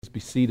Please be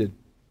seated.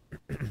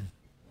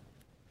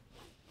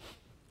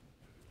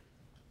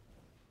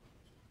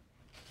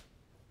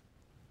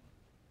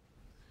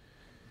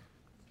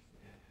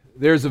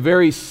 There's a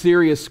very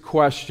serious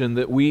question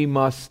that we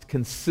must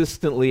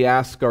consistently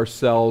ask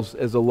ourselves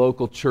as a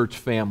local church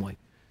family.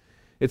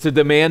 It's a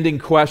demanding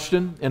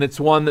question, and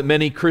it's one that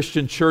many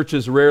Christian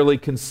churches rarely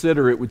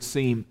consider, it would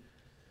seem.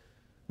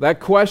 That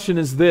question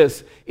is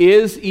this: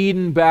 is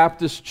Eden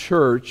Baptist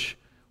Church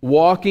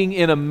walking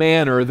in a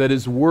manner that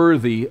is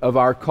worthy of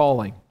our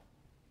calling?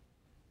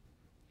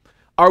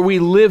 Are we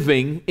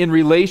living in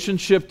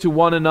relationship to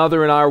one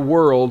another in our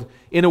world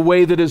in a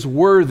way that is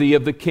worthy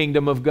of the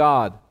kingdom of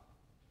God?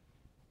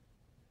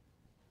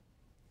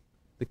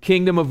 The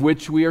kingdom of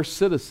which we are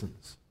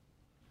citizens.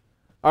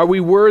 Are we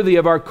worthy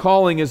of our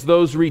calling as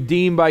those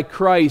redeemed by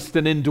Christ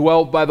and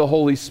indwelt by the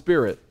Holy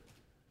Spirit?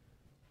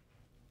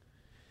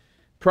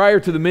 Prior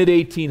to the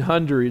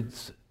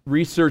mid-1800s,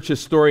 research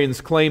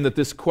historians claim that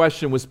this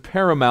question was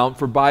paramount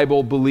for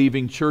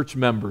Bible-believing church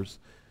members.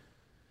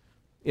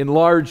 In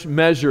large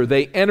measure,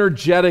 they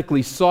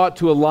energetically sought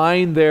to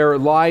align their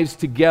lives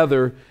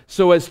together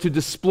so as to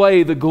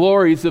display the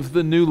glories of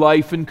the new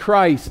life in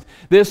Christ.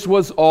 This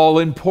was all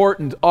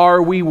important.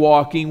 Are we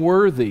walking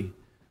worthy?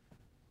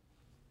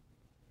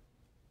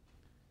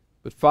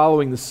 But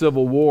following the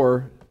Civil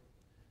War,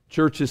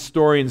 church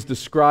historians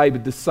describe a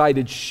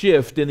decided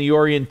shift in the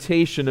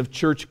orientation of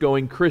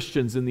church-going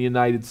Christians in the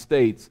United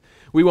States.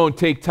 We won't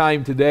take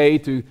time today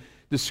to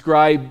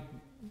describe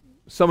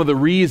some of the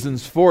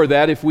reasons for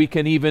that, if we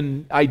can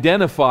even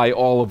identify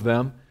all of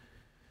them.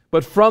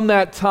 But from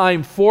that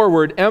time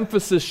forward,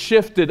 emphasis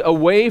shifted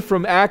away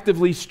from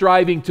actively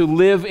striving to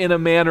live in a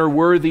manner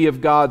worthy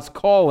of God's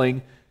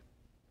calling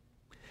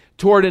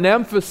toward an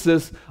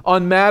emphasis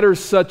on matters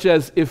such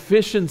as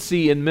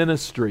efficiency in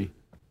ministry,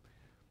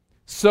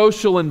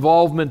 social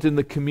involvement in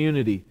the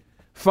community,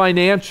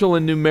 financial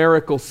and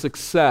numerical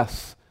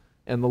success,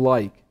 and the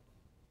like.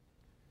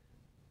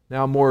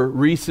 Now, more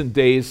recent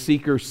days,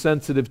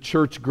 seeker-sensitive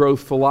church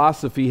growth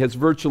philosophy has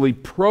virtually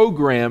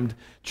programmed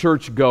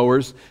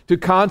churchgoers to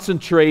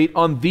concentrate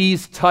on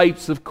these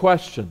types of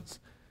questions.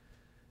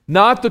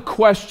 Not the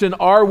question,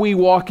 are we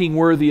walking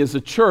worthy as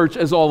a church,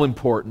 as all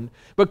important,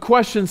 but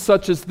questions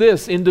such as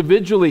this: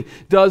 individually,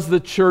 does the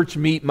church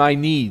meet my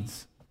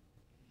needs?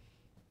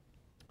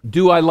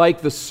 Do I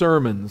like the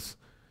sermons?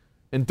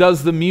 And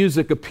does the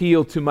music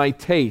appeal to my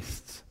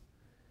tastes?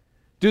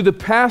 Do the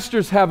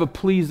pastors have a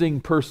pleasing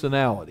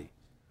personality?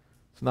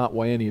 It's not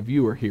why any of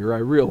you are here, I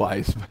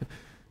realize.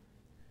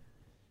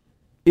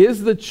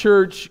 Is the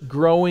church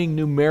growing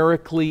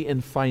numerically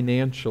and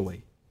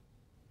financially?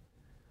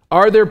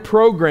 Are there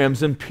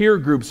programs and peer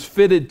groups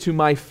fitted to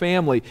my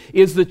family?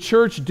 Is the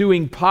church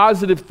doing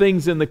positive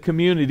things in the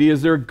community?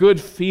 Is there a good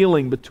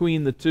feeling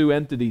between the two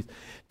entities?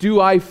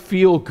 Do I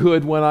feel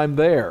good when I'm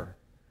there?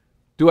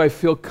 Do I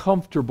feel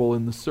comfortable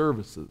in the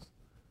services?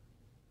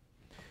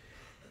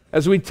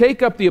 As we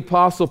take up the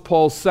Apostle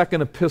Paul's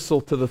second epistle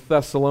to the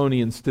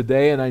Thessalonians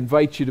today, and I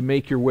invite you to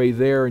make your way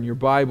there in your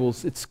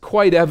Bibles, it's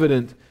quite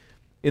evident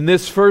in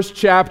this first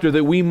chapter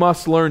that we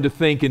must learn to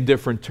think in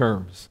different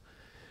terms.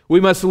 We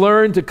must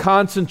learn to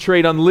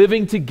concentrate on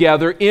living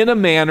together in a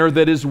manner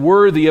that is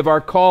worthy of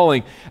our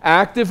calling,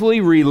 actively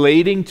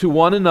relating to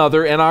one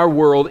another and our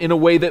world in a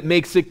way that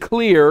makes it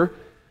clear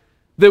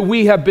that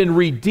we have been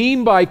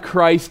redeemed by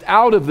Christ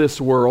out of this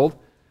world,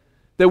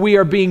 that we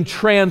are being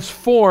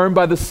transformed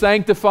by the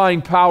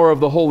sanctifying power of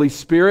the Holy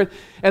Spirit,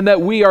 and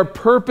that we are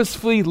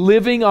purposefully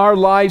living our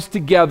lives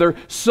together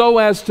so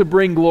as to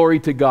bring glory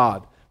to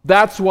God.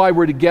 That's why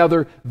we're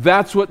together.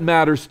 That's what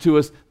matters to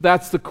us.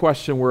 That's the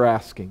question we're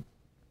asking.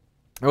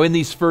 Now, in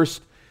this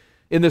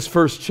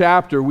first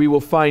chapter, we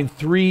will find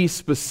three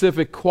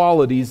specific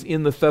qualities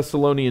in the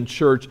Thessalonian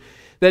church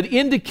that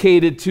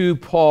indicated to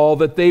Paul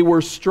that they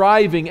were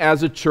striving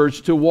as a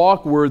church to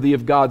walk worthy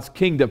of God's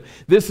kingdom.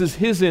 This is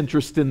his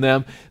interest in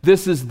them.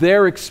 This is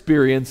their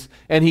experience,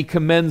 and he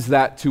commends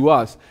that to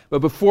us. But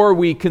before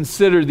we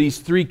consider these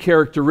three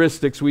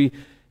characteristics, we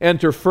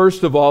enter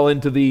first of all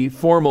into the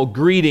formal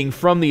greeting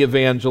from the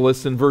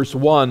evangelist in verse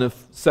 1 of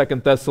 2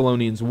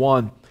 Thessalonians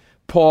 1.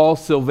 Paul,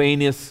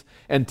 Silvanus,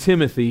 and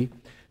Timothy,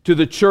 to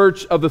the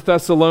church of the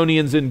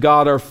Thessalonians in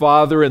God our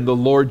Father and the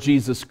Lord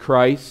Jesus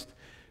Christ,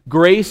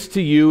 grace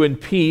to you and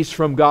peace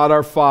from God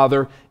our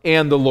Father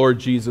and the Lord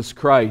Jesus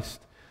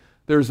Christ.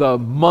 There's a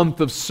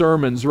month of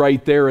sermons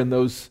right there in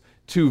those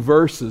two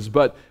verses,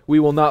 but we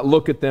will not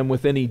look at them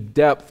with any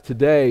depth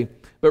today.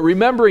 But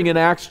remembering in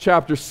Acts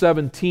chapter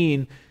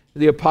 17,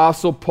 the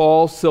Apostle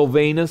Paul,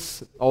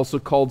 Silvanus, also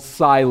called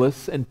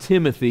Silas, and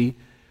Timothy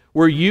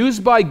were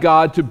used by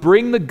God to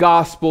bring the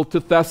gospel to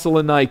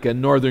Thessalonica,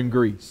 northern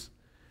Greece.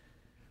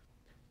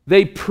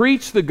 They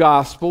preached the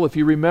gospel, if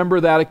you remember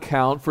that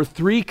account, for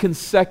 3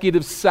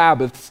 consecutive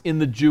Sabbaths in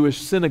the Jewish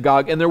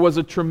synagogue, and there was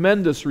a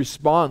tremendous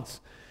response.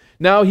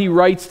 Now he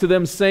writes to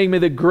them saying, "May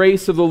the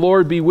grace of the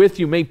Lord be with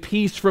you. May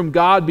peace from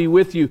God be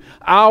with you,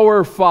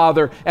 our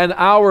Father and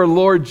our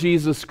Lord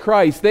Jesus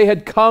Christ." They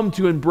had come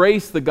to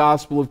embrace the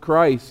gospel of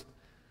Christ.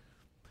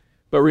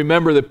 But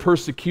remember that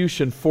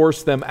persecution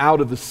forced them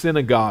out of the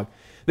synagogue.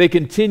 They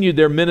continued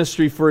their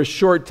ministry for a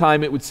short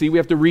time, it would seem. We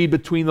have to read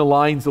between the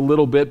lines a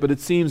little bit, but it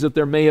seems that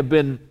there may have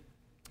been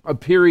a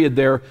period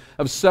there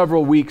of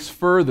several weeks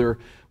further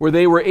where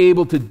they were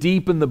able to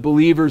deepen the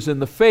believers in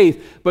the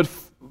faith. But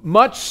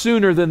much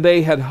sooner than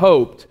they had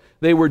hoped,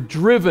 they were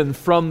driven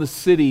from the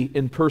city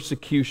in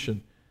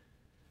persecution.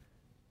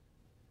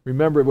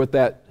 Remember what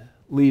that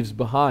leaves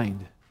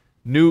behind.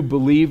 New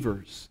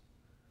believers.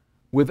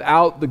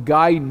 Without the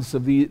guidance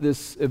of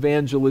this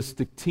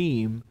evangelistic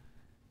team,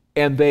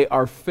 and they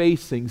are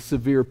facing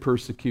severe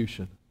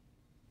persecution.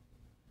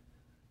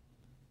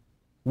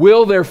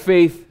 Will their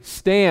faith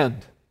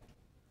stand?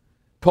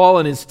 Paul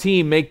and his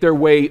team make their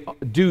way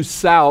due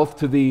south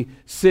to the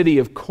city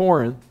of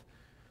Corinth.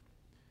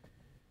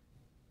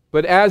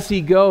 But as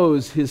he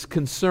goes, his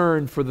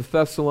concern for the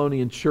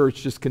Thessalonian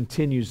church just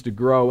continues to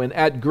grow. And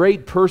at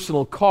great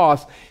personal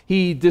cost,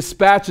 he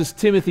dispatches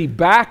Timothy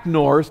back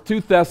north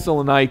to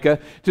Thessalonica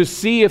to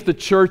see if the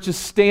church is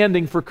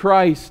standing for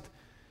Christ.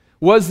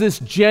 Was this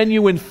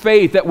genuine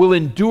faith that will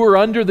endure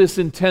under this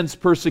intense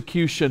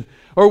persecution?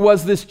 Or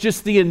was this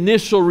just the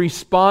initial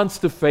response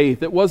to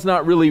faith? It was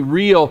not really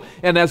real,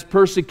 and as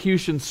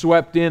persecution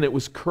swept in, it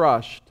was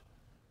crushed.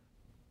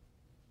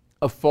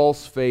 A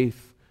false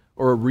faith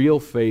or a real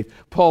faith.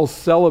 Paul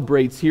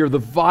celebrates here the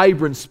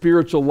vibrant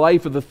spiritual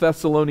life of the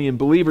Thessalonian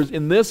believers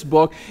in this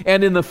book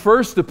and in the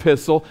first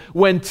epistle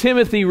when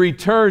Timothy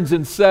returns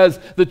and says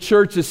the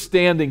church is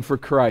standing for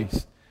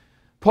Christ.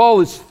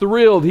 Paul is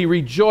thrilled. He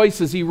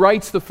rejoices. He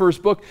writes the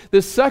first book.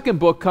 This second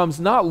book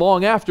comes not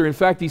long after. In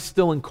fact, he's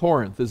still in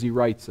Corinth as he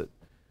writes it.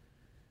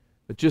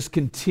 But just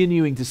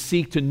continuing to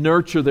seek to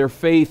nurture their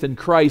faith in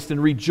Christ and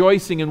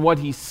rejoicing in what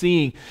he's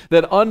seeing,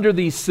 that under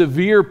these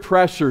severe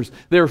pressures,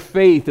 their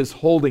faith is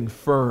holding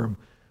firm.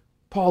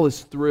 Paul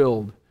is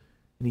thrilled,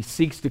 and he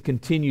seeks to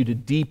continue to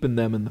deepen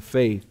them in the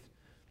faith.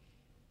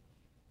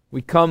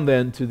 We come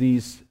then to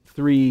these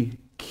three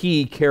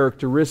key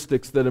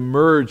characteristics that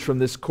emerge from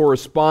this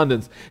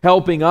correspondence,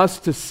 helping us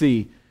to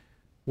see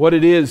what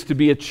it is to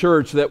be a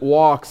church that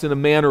walks in a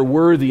manner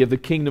worthy of the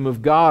kingdom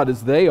of God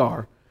as they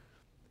are.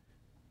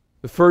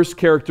 The first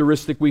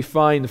characteristic we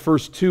find, the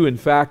first two, in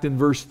fact, in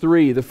verse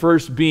 3. The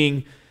first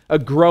being a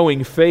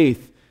growing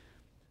faith.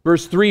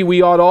 Verse 3,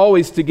 we ought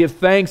always to give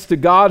thanks to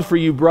God for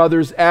you,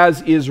 brothers,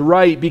 as is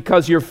right,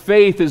 because your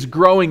faith is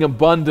growing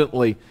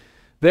abundantly.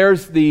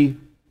 There's the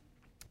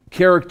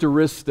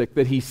characteristic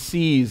that he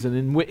sees and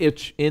in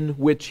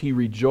which he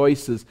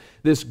rejoices,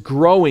 this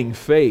growing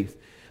faith.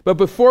 But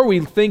before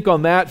we think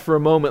on that for a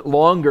moment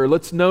longer,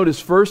 let's notice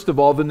first of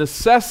all the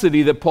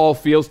necessity that Paul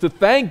feels to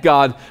thank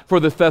God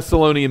for the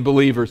Thessalonian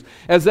believers.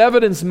 As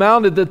evidence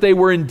mounted that they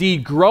were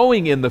indeed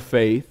growing in the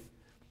faith,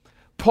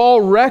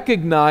 Paul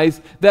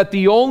recognized that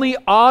the only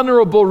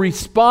honorable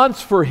response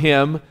for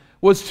him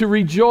was to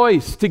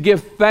rejoice, to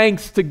give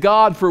thanks to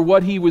God for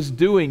what he was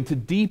doing to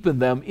deepen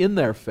them in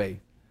their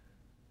faith.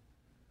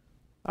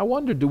 I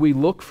wonder, do we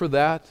look for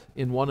that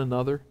in one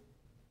another?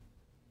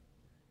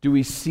 Do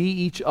we see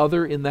each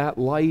other in that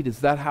light? Is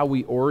that how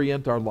we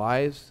orient our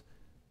lives?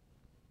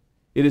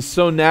 It is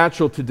so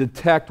natural to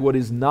detect what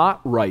is not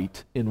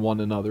right in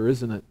one another,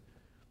 isn't it?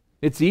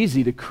 It's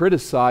easy to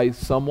criticize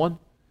someone.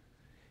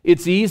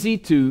 It's easy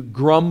to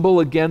grumble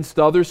against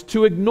others,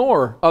 to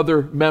ignore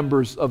other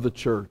members of the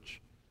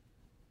church.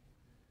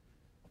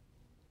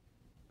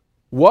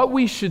 What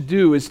we should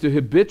do is to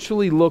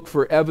habitually look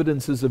for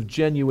evidences of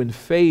genuine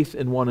faith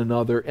in one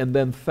another and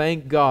then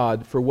thank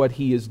God for what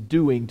He is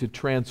doing to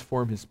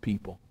transform His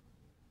people.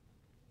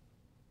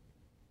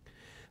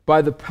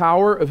 By the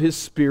power of His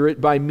Spirit,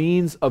 by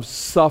means of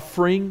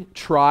suffering,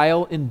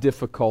 trial, and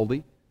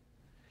difficulty,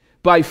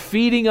 by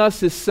feeding us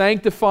His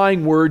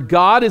sanctifying Word,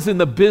 God is in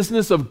the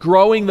business of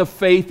growing the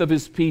faith of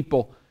His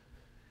people.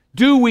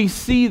 Do we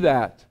see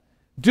that?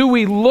 Do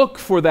we look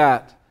for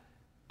that?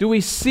 Do we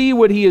see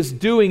what He is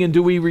doing, and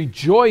do we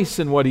rejoice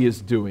in what He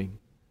is doing?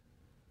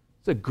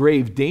 It's a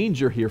grave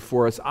danger here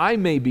for us. I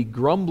may be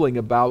grumbling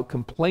about,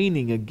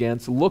 complaining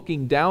against,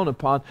 looking down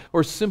upon,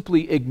 or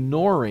simply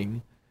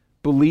ignoring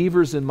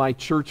believers in my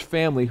church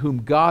family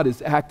whom God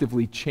is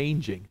actively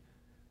changing.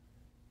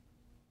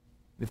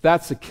 If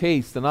that's the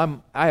case, then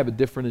I have a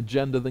different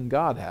agenda than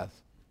God has.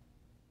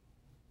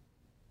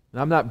 And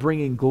I'm not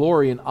bringing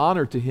glory and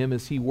honor to Him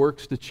as He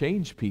works to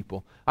change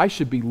people. I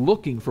should be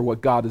looking for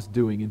what God is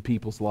doing in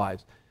people's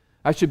lives.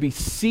 I should be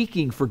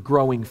seeking for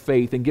growing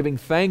faith and giving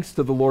thanks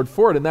to the Lord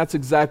for it. And that's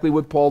exactly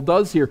what Paul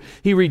does here.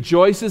 He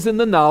rejoices in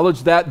the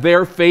knowledge that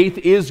their faith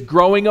is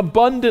growing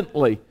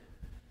abundantly.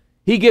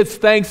 He gives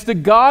thanks to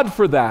God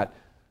for that.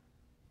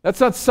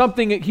 That's not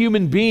something that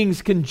human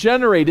beings can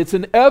generate. It's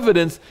an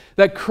evidence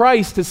that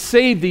Christ has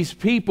saved these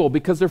people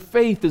because their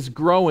faith is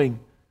growing.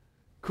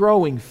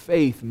 Growing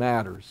faith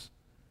matters.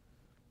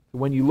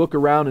 When you look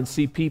around and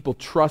see people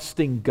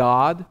trusting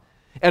God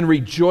and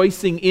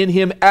rejoicing in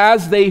Him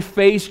as they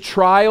face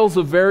trials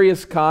of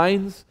various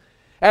kinds,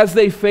 as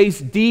they face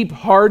deep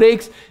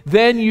heartaches,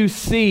 then you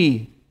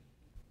see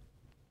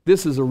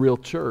this is a real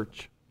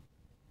church.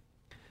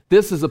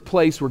 This is a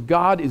place where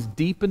God is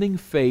deepening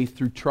faith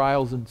through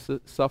trials and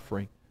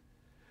suffering.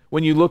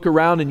 When you look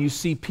around and you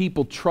see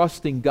people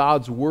trusting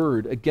God's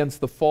Word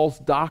against the false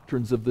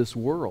doctrines of this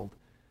world,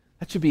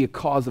 that should be a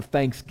cause of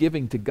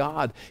thanksgiving to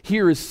God.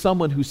 Here is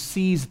someone who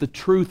sees the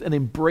truth and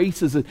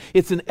embraces it.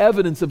 It's an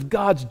evidence of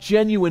God's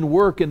genuine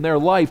work in their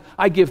life.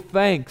 I give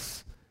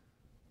thanks.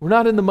 We're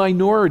not in the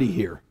minority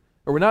here,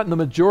 or we're not in the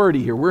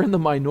majority here. We're in the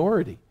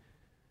minority.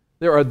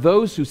 There are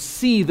those who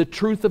see the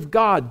truth of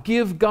God.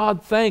 Give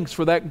God thanks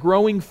for that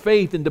growing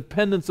faith and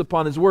dependence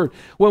upon His Word.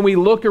 When we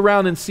look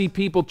around and see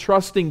people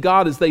trusting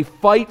God as they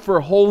fight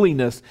for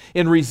holiness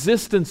in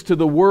resistance to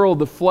the world,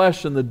 the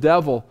flesh, and the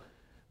devil,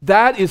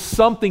 that is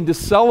something to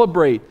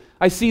celebrate.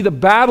 I see the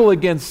battle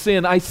against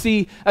sin. I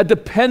see a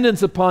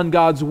dependence upon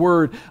God's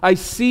Word. I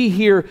see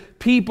here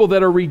people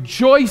that are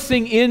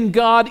rejoicing in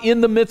God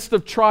in the midst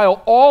of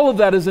trial. All of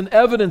that is an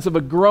evidence of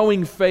a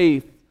growing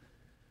faith.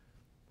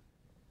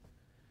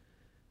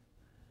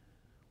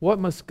 What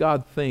must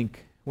God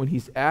think when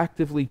He's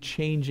actively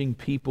changing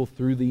people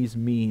through these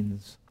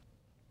means?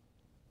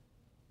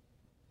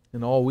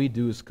 And all we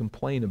do is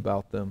complain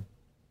about them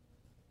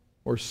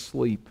or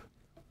sleep,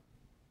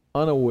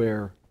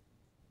 unaware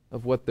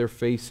of what they're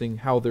facing,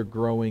 how they're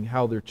growing,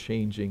 how they're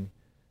changing,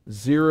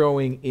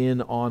 zeroing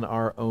in on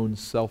our own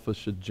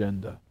selfish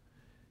agenda,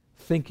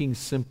 thinking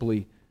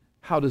simply,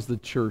 how does the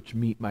church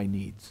meet my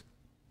needs?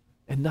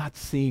 And not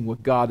seeing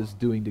what God is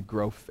doing to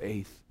grow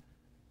faith.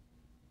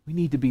 We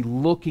need to be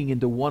looking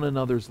into one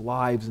another's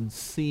lives and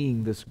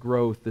seeing this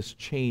growth, this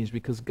change,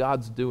 because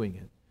God's doing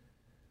it.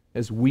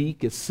 As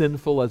weak, as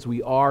sinful as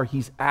we are,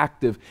 He's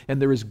active,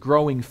 and there is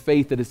growing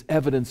faith that is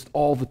evidenced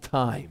all the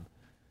time.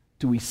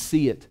 Do we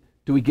see it?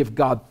 Do we give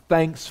God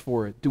thanks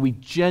for it? Do we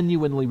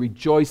genuinely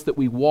rejoice that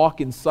we walk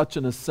in such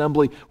an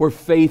assembly where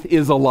faith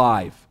is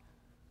alive?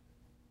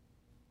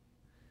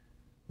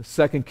 The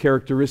second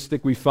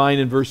characteristic we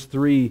find in verse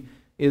 3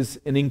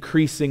 is an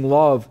increasing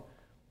love.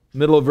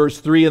 Middle of verse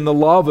 3, and the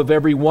love of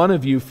every one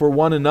of you for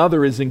one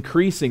another is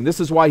increasing. This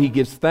is why he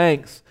gives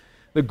thanks.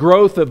 The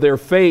growth of their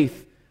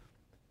faith,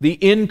 the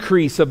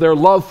increase of their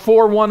love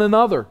for one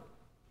another.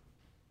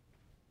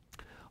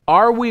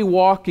 Are we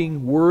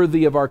walking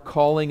worthy of our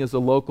calling as a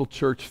local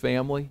church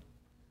family?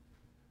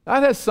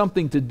 That has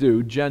something to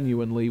do,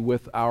 genuinely,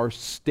 with our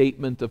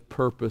statement of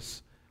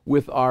purpose,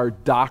 with our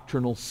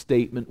doctrinal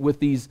statement,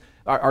 with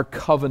our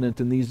covenant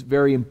and these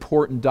very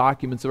important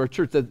documents of our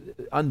church. That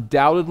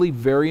undoubtedly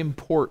very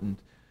important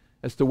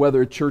as to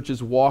whether a church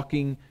is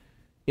walking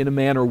in a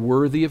manner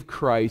worthy of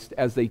Christ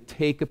as they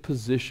take a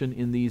position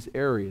in these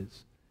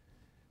areas.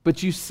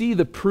 But you see,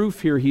 the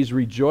proof here he's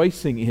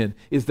rejoicing in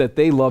is that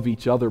they love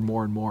each other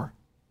more and more.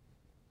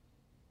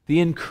 The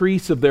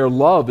increase of their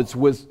love is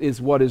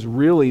what is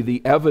really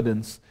the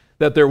evidence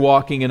that they're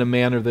walking in a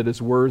manner that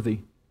is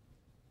worthy.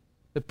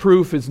 The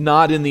proof is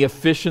not in the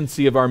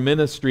efficiency of our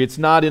ministry. It's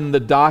not in the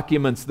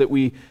documents that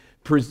we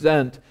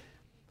present.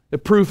 The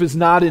proof is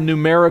not in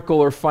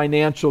numerical or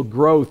financial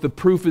growth. The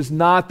proof is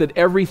not that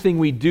everything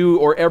we do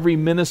or every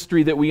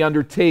ministry that we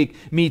undertake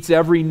meets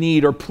every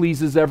need or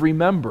pleases every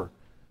member.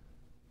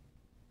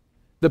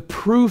 The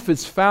proof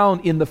is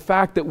found in the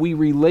fact that we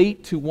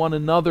relate to one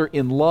another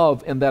in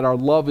love and that our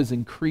love is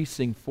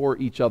increasing for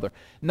each other.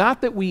 Not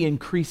that we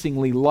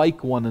increasingly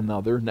like one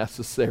another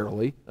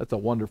necessarily. That's a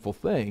wonderful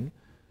thing.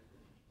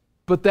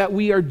 But that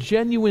we are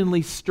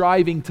genuinely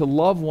striving to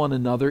love one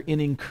another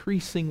in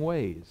increasing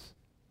ways.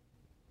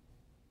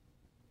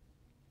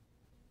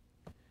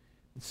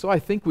 So I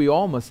think we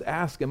all must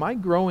ask, am I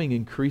growing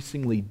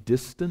increasingly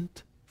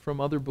distant from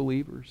other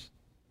believers?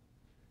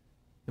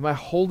 Am I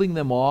holding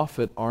them off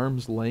at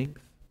arm's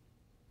length?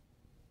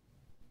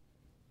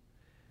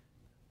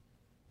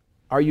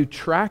 Are you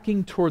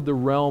tracking toward the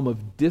realm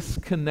of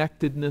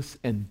disconnectedness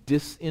and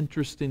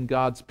disinterest in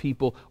God's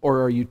people,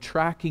 or are you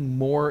tracking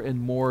more and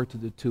more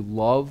to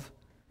love,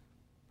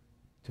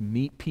 to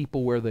meet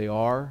people where they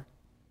are,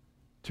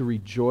 to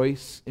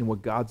rejoice in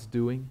what God's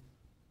doing?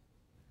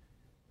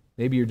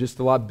 Maybe you're just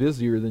a lot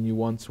busier than you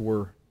once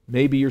were.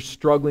 Maybe you're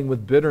struggling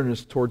with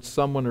bitterness towards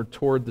someone or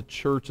toward the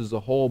church as a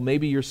whole.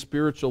 Maybe your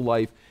spiritual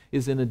life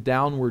is in a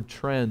downward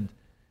trend.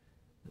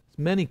 There's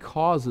many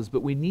causes,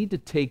 but we need to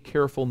take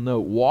careful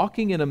note.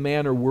 Walking in a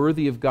manner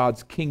worthy of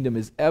God's kingdom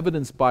is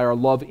evidenced by our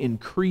love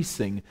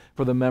increasing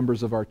for the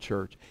members of our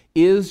church.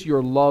 Is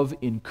your love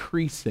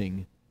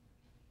increasing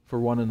for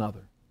one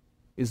another?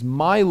 Is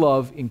my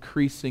love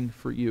increasing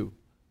for you?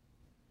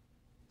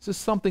 This is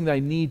something that I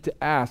need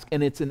to ask,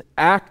 and it's an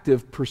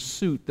active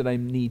pursuit that I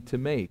need to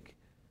make.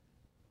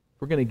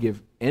 We're going to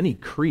give any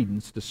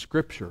credence to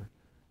Scripture.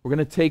 We're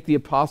going to take the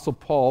Apostle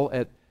Paul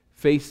at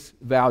face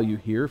value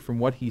here from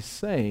what he's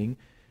saying.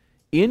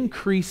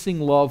 Increasing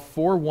love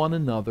for one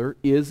another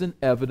is an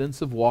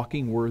evidence of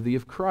walking worthy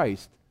of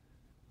Christ.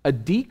 A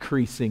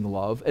decreasing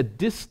love, a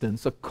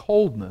distance, a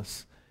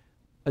coldness,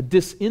 a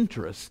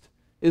disinterest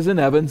is an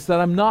evidence that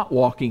I'm not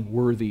walking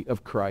worthy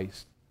of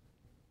Christ.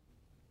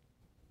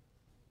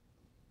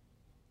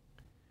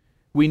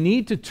 We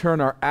need to turn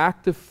our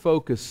active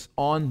focus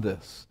on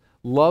this.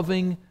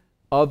 Loving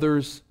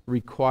others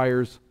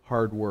requires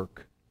hard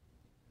work.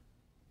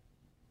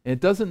 And it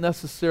doesn't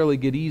necessarily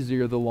get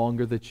easier the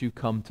longer that you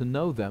come to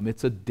know them.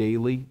 It's a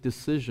daily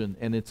decision,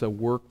 and it's a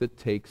work that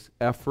takes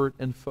effort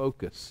and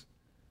focus.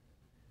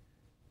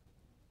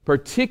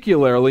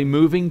 Particularly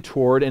moving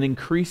toward and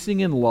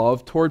increasing in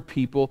love toward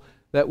people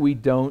that we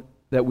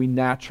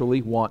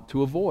naturally want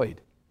to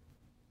avoid.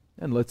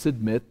 And let's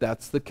admit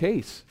that's the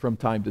case from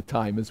time to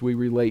time as we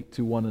relate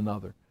to one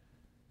another.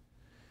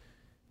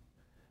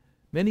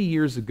 Many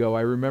years ago,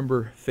 I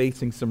remember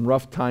facing some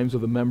rough times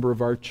with a member of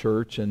our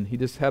church, and he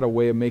just had a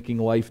way of making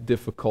life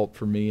difficult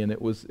for me, and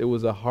it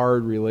was a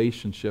hard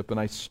relationship, and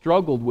I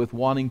struggled with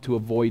wanting to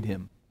avoid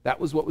him. That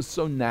was what was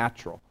so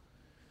natural.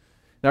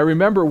 Now, I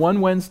remember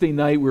one Wednesday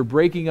night, we were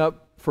breaking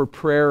up for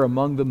prayer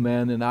among the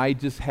men, and I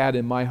just had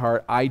in my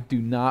heart, I do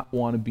not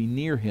want to be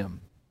near him.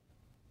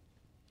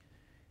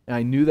 And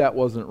I knew that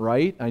wasn't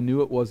right. I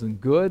knew it wasn't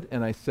good,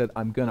 and I said,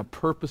 I'm going to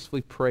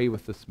purposefully pray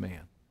with this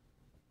man.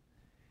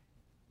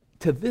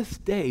 To this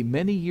day,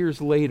 many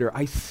years later,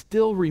 I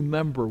still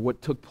remember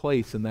what took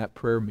place in that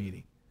prayer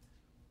meeting.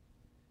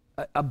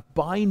 A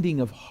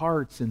binding of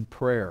hearts in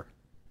prayer.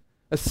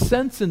 A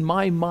sense in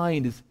my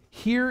mind is,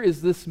 here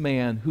is this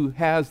man who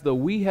has, though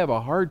we have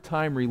a hard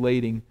time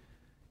relating,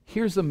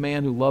 here's a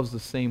man who loves the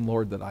same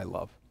Lord that I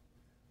love,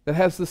 that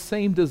has the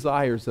same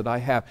desires that I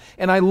have.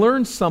 And I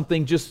learned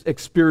something just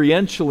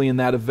experientially in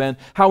that event,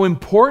 how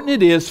important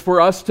it is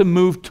for us to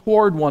move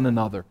toward one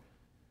another.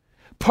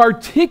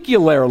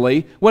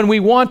 Particularly when we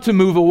want to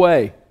move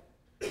away.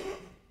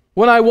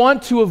 When I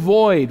want to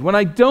avoid, when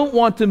I don't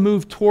want to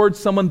move towards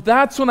someone,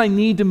 that's when I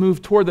need to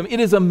move toward them. It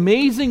is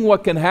amazing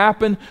what can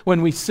happen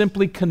when we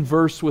simply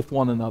converse with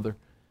one another.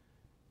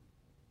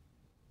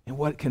 And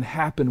what can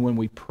happen when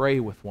we pray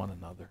with one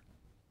another.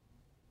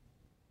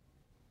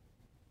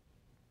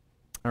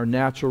 Our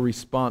natural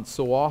response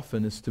so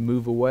often is to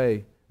move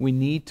away. We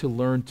need to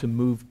learn to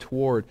move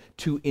toward.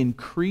 To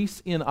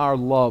increase in our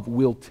love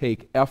will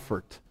take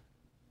effort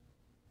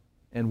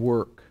and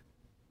work.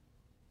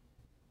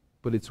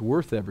 But it's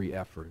worth every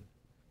effort.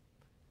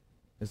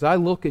 As I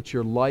look at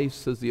your life,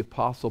 says the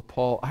Apostle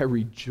Paul, I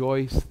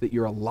rejoice that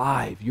you're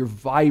alive, you're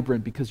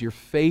vibrant because your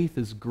faith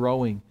is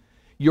growing.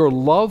 Your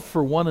love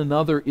for one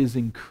another is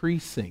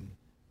increasing.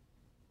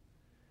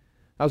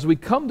 As we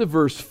come to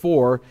verse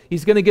 4,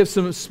 he's going to give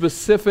some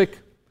specific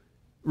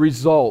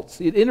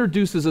results. It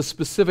introduces a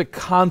specific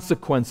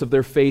consequence of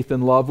their faith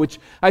and love, which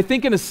I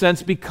think in a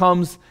sense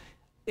becomes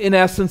in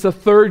essence, a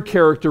third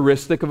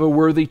characteristic of a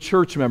worthy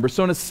church member.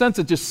 So in a sense,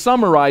 it just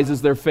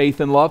summarizes their faith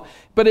and love,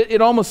 but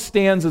it almost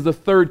stands as a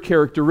third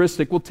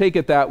characteristic. We'll take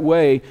it that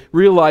way,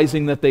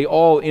 realizing that they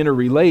all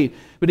interrelate.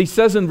 But he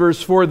says in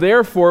verse 4,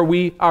 therefore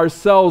we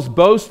ourselves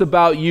boast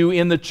about you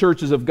in the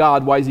churches of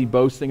God. Why is he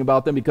boasting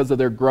about them? Because of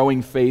their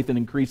growing faith and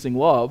increasing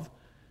love.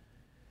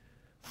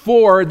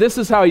 For, this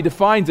is how he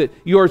defines it,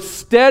 your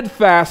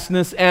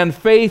steadfastness and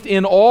faith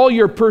in all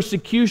your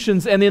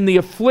persecutions and in the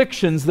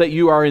afflictions that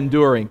you are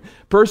enduring.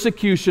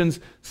 Persecutions,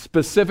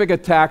 specific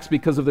attacks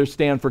because of their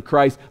stand for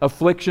Christ.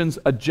 Afflictions,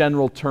 a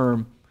general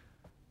term.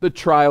 The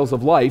trials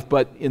of life,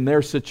 but in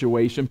their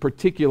situation,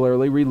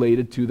 particularly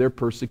related to their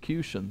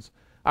persecutions.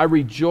 I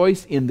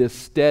rejoice in this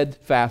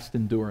steadfast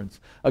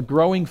endurance, a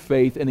growing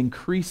faith and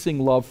increasing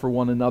love for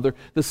one another,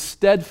 the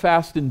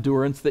steadfast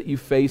endurance that you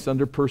face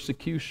under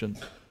persecution.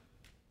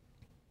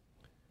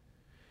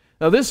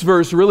 Now this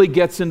verse really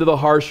gets into the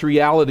harsh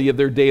reality of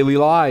their daily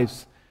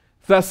lives.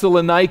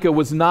 Thessalonica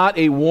was not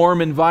a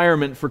warm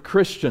environment for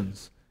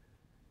Christians.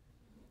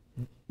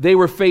 They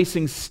were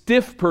facing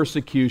stiff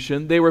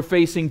persecution. They were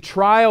facing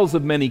trials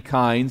of many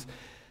kinds.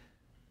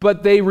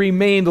 But they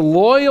remained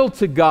loyal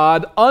to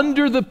God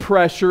under the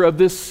pressure of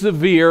this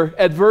severe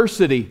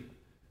adversity.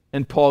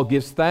 And Paul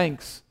gives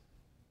thanks.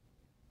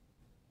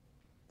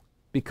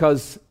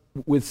 Because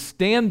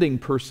withstanding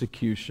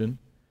persecution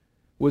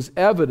was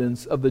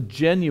evidence of the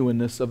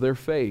genuineness of their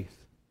faith.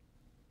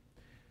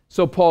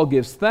 So Paul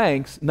gives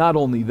thanks. Not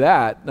only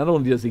that, not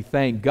only does he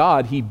thank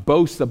God, he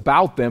boasts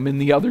about them in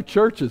the other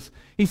churches.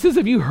 He says,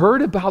 have you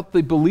heard about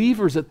the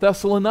believers at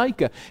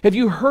Thessalonica? Have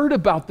you heard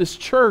about this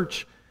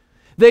church?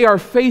 They are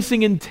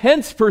facing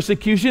intense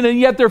persecution, and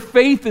yet their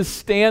faith is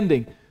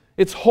standing.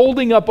 It's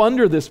holding up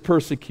under this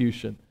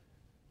persecution.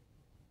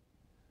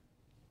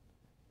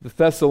 The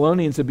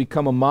Thessalonians have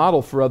become a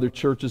model for other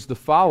churches to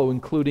follow,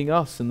 including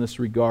us in this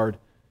regard.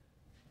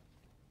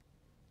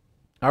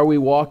 Are we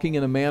walking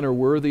in a manner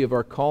worthy of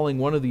our calling?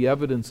 One of the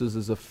evidences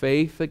is a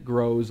faith that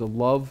grows, a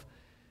love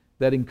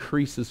that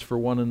increases for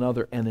one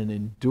another, and an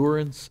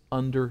endurance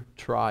under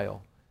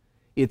trial.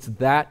 It's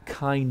that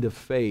kind of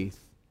faith.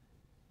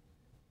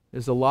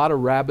 There's a lot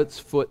of rabbit's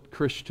foot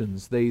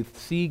Christians. They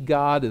see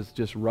God as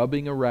just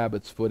rubbing a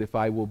rabbit's foot. If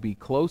I will be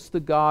close to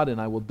God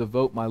and I will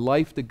devote my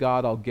life to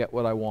God, I'll get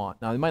what I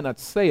want. Now, they might not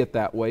say it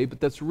that way,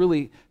 but that's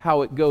really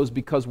how it goes,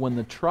 because when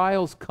the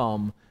trials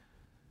come,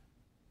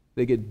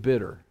 they get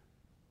bitter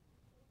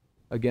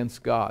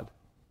against God,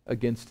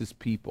 against His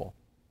people.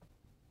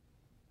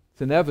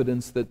 It's an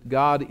evidence that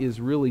God is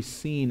really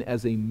seen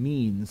as a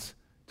means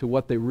to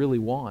what they really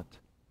want.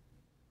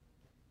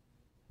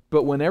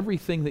 But when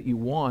everything that you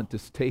want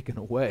is taken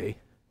away,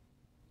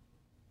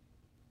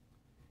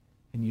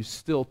 and you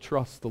still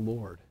trust the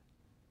Lord,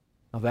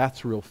 now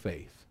that's real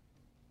faith.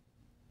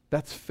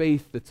 That's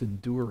faith that's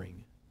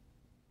enduring.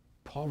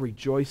 Paul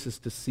rejoices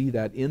to see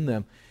that in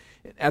them.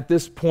 At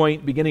this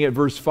point, beginning at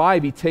verse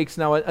 5, he takes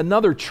now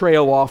another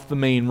trail off the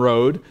main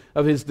road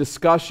of his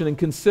discussion and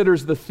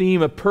considers the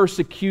theme of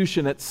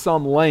persecution at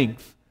some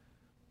length.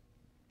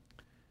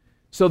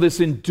 So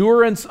this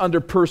endurance under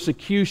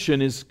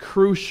persecution is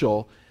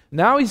crucial.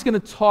 Now he's going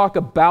to talk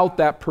about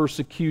that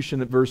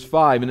persecution at verse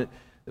 5. And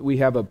we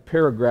have a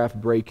paragraph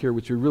break here,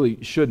 which we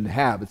really shouldn't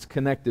have. It's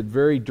connected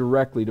very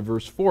directly to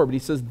verse 4. But he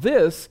says,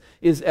 this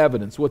is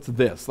evidence. What's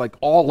this? Like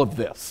all of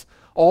this.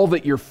 All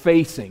that you're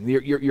facing,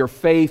 your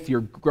faith,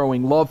 your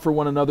growing love for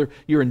one another,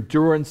 your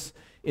endurance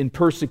in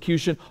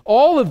persecution,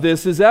 all of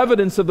this is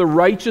evidence of the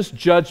righteous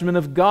judgment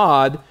of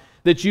God,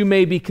 that you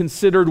may be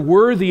considered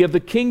worthy of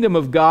the kingdom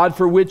of God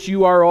for which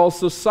you are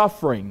also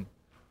suffering.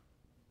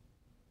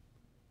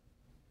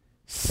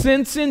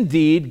 Since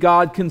indeed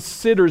God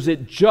considers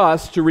it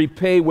just to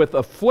repay with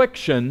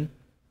affliction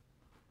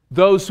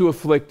those who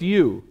afflict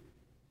you,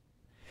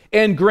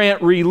 and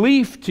grant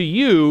relief to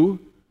you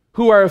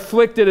who are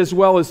afflicted as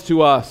well as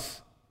to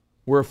us.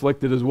 We're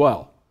afflicted as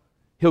well.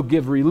 He'll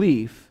give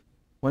relief.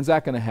 When's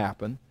that going to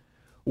happen?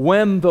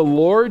 When the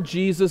Lord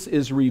Jesus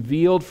is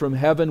revealed from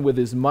heaven with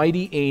his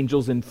mighty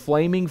angels in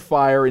flaming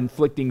fire,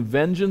 inflicting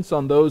vengeance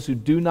on those who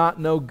do not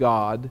know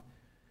God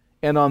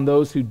and on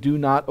those who do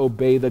not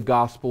obey the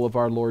gospel of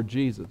our Lord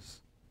Jesus.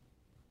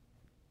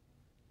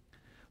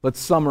 Let's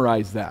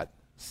summarize that.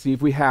 See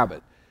if we have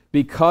it.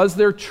 Because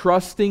they're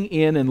trusting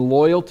in and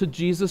loyal to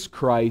Jesus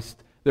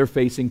Christ, they're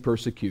facing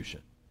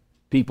persecution.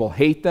 People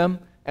hate them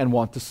and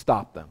want to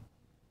stop them.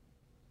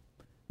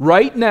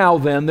 Right now,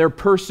 then, their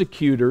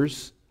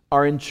persecutors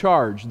are in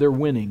charge. They're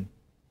winning.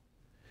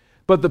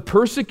 But the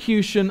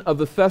persecution of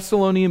the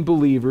Thessalonian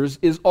believers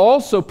is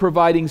also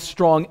providing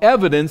strong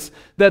evidence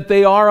that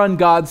they are on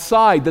God's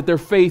side, that their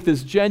faith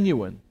is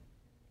genuine.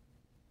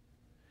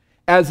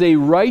 As a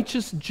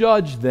righteous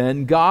judge,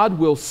 then, God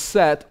will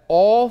set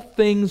all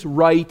things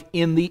right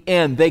in the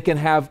end. They can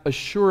have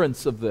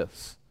assurance of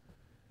this.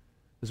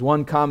 As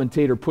one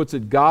commentator puts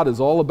it, God is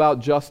all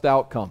about just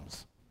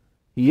outcomes.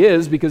 He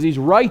is, because He's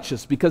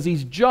righteous, because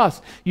He's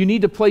just. You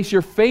need to place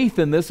your faith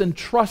in this and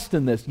trust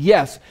in this.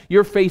 Yes,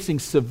 you're facing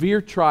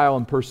severe trial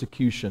and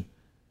persecution,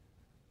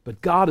 but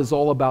God is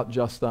all about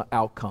just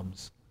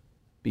outcomes.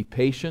 Be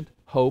patient,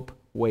 hope,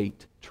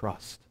 wait,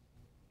 trust.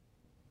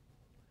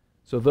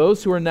 So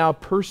those who are now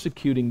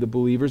persecuting the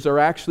believers are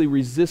actually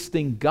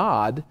resisting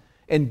God,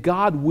 and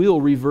God will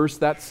reverse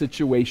that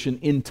situation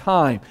in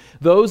time.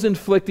 Those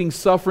inflicting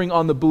suffering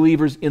on the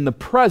believers in the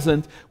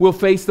present will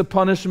face the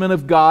punishment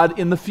of God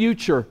in the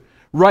future.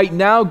 Right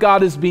now,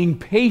 God is being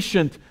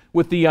patient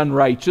with the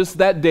unrighteous.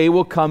 That day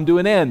will come to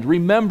an end.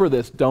 Remember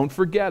this. Don't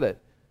forget it.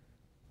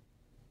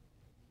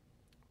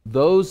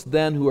 Those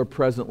then who are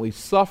presently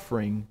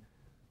suffering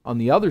on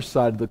the other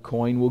side of the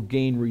coin will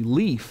gain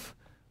relief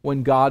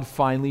when God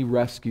finally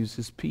rescues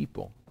His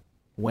people.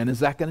 When is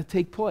that going to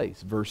take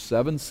place? Verse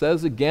 7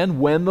 says again,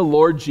 when the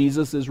Lord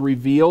Jesus is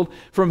revealed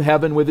from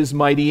heaven with His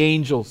mighty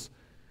angels.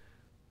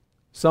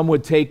 Some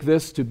would take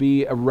this to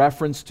be a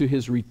reference to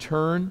His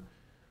return,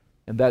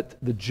 and that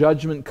the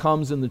judgment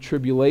comes in the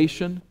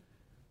tribulation.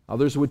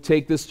 Others would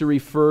take this to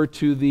refer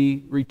to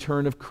the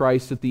return of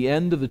Christ at the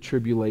end of the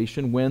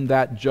tribulation. When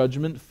that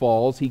judgment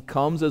falls, He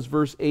comes, as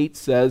verse 8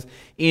 says,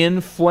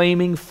 in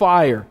flaming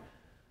fire.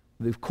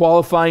 The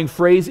qualifying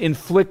phrase,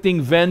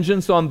 inflicting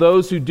vengeance on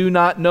those who do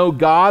not know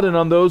God and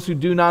on those who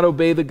do not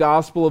obey the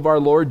gospel of our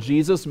Lord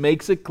Jesus,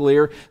 makes it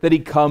clear that He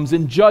comes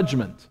in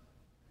judgment.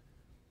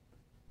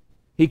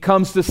 He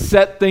comes to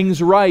set things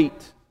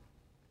right.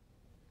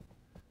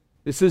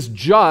 This is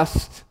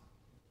just,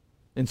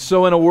 and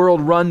so in a world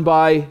run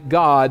by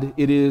God,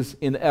 it is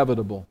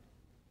inevitable.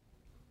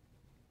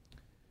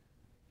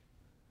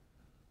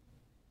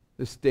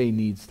 This day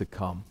needs to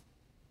come.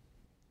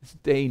 This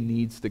day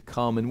needs to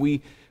come, and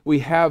we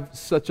have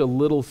such a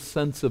little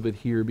sense of it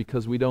here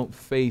because we don't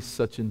face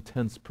such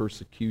intense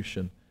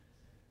persecution.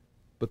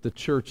 But the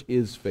church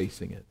is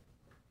facing it.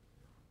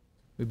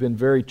 We've been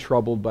very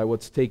troubled by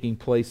what's taking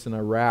place in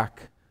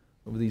Iraq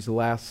over these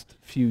last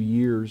few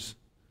years.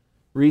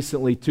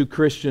 Recently, 2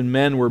 Christian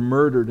men were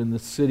murdered in the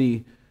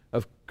city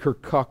of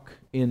Kirkuk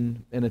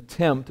in an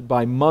attempt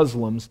by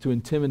Muslims to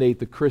intimidate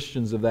the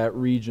Christians of that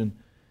region.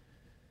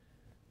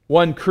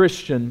 One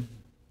Christian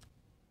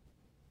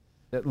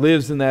that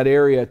lives in that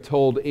area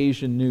told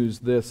Asian News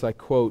this, I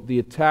quote, "The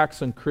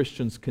attacks on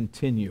Christians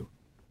continue.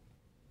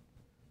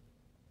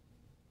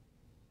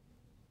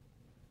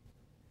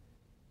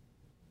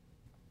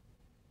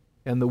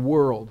 And the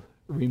world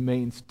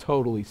remains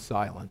totally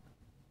silent.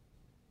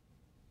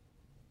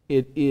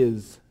 It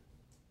is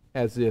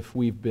as if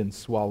we've been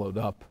swallowed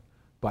up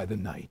by the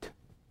night."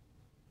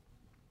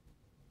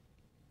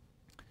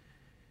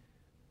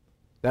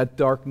 That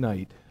dark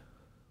night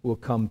will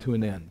come to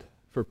an end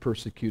for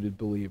persecuted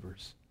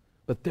believers.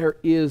 But there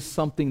is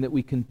something that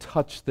we can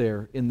touch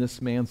there in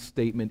this man's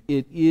statement.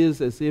 It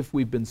is as if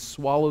we've been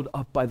swallowed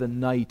up by the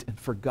night and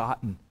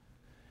forgotten.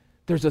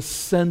 There's a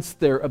sense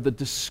there of the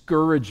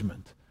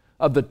discouragement,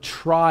 of the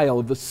trial,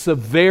 of the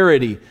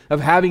severity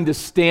of having to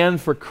stand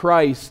for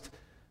Christ,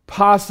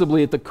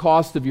 possibly at the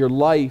cost of your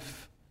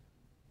life.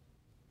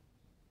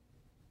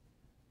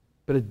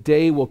 But a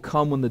day will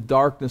come when the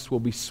darkness will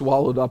be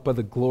swallowed up by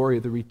the glory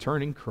of the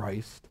returning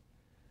Christ.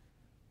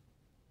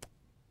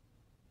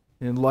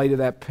 In light of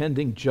that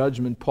pending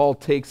judgment, Paul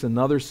takes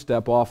another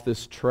step off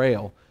this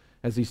trail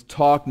as he's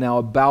talked now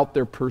about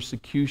their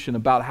persecution,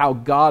 about how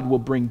God will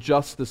bring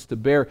justice to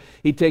bear.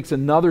 He takes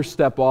another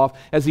step off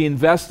as he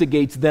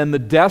investigates then the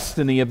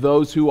destiny of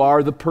those who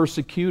are the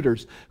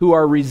persecutors, who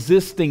are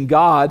resisting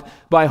God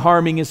by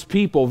harming His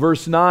people.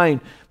 Verse 9,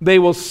 they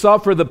will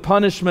suffer the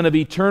punishment of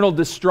eternal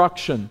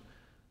destruction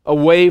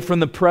away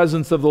from the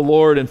presence of the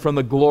Lord and from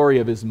the glory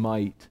of His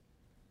might.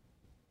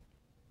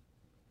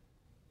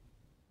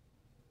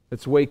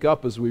 Let's wake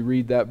up as we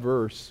read that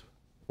verse.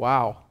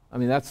 Wow. I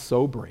mean, that's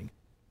sobering.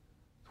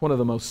 It's one of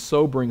the most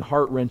sobering,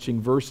 heart-wrenching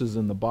verses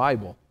in the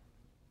Bible.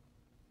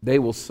 They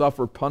will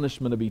suffer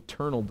punishment of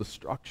eternal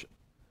destruction.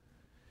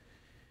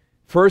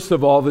 First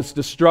of all, this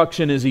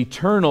destruction is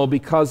eternal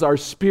because our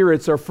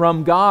spirits are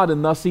from God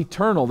and thus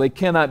eternal. They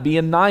cannot be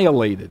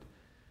annihilated.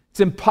 It's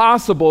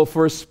impossible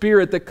for a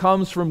spirit that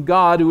comes from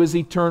God who is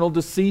eternal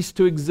to cease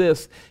to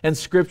exist, and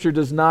Scripture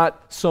does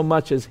not so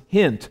much as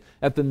hint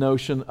at the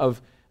notion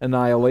of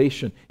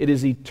annihilation. It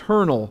is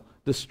eternal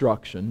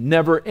destruction,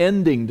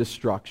 never-ending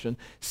destruction.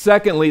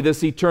 Secondly,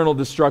 this eternal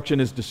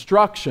destruction is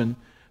destruction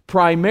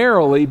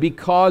primarily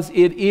because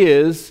it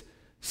is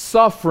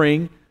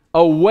suffering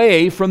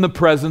away from the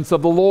presence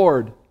of the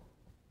Lord.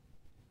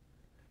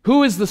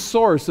 Who is the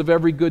source of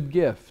every good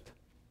gift?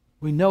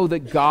 We know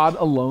that God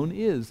alone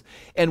is.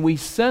 And we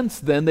sense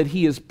then that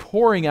He is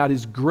pouring out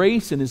His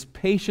grace and His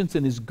patience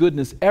and His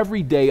goodness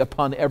every day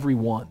upon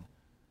everyone.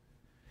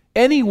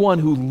 Anyone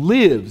who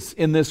lives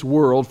in this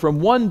world from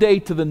one day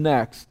to the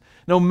next,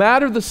 no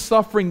matter the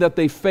suffering that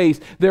they face,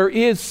 there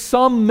is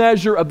some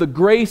measure of the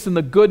grace and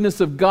the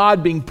goodness of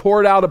God being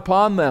poured out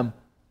upon them.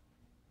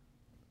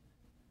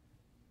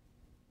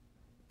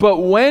 But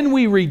when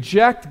we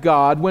reject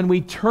God, when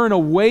we turn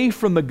away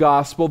from the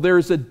gospel,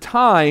 there's a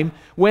time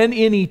when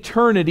in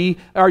eternity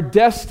our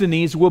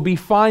destinies will be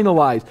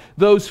finalized.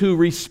 Those who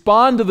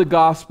respond to the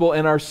gospel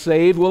and are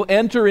saved will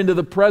enter into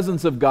the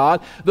presence of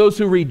God. Those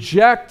who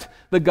reject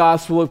the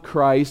gospel of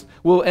Christ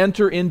will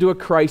enter into a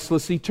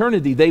Christless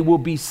eternity. They will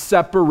be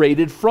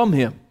separated from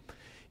Him.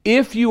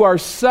 If you are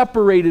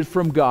separated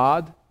from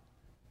God,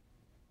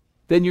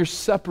 then you're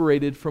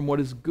separated from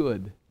what is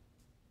good.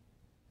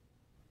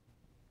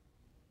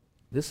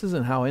 This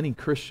isn't how any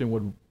Christian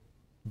would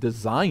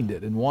designed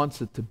it and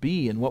wants it to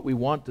be, and what we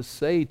want to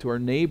say to our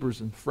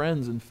neighbors and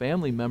friends and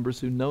family members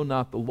who know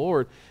not the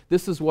Lord.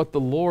 This is what the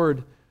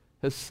Lord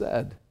has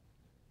said.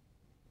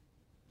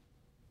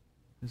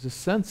 There's a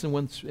sense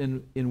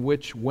in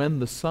which when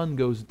the sun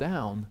goes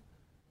down,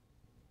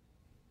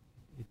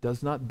 it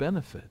does not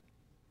benefit.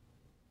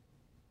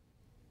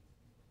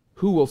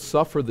 Who will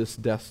suffer this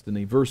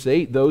destiny? Verse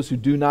 8, those who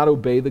do not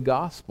obey the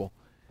gospel.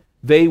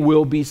 They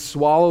will be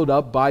swallowed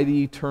up by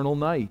the eternal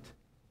night.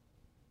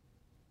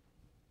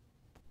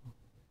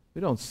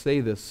 We don't say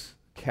this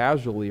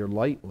casually or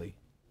lightly.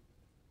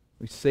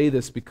 We say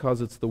this because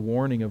it's the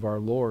warning of our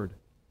Lord.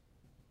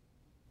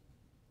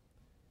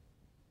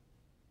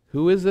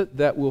 Who is it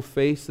that will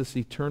face this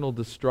eternal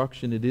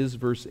destruction? It is,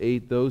 verse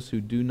 8, those who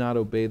do not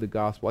obey the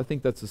gospel. I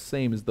think that's the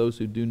same as those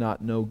who do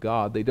not know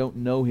God. They don't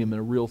know Him in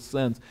a real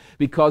sense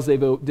because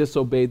they've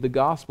disobeyed the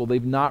gospel.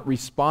 They've not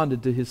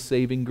responded to His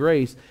saving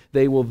grace.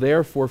 They will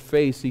therefore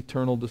face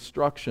eternal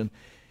destruction.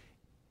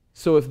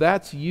 So if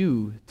that's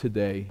you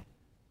today,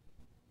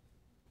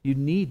 you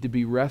need to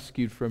be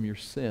rescued from your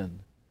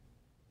sin.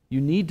 You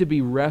need to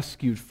be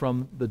rescued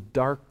from the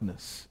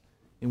darkness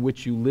in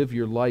which you live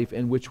your life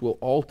and which will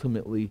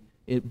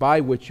by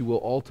which you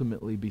will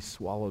ultimately be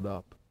swallowed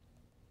up.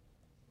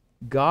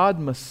 God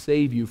must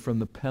save you from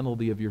the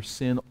penalty of your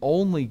sin.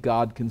 Only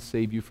God can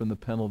save you from the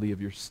penalty of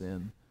your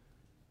sin.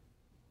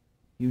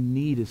 You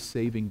need His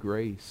saving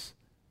grace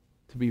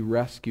to be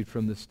rescued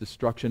from this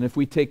destruction. If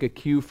we take a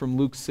cue from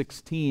Luke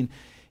 16,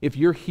 if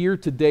you're here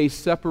today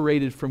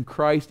separated from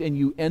Christ and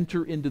you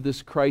enter into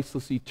this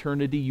Christless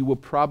eternity, you will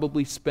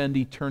probably spend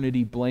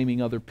eternity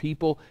blaming other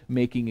people,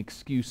 making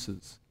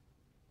excuses,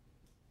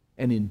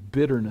 and in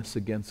bitterness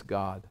against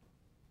God.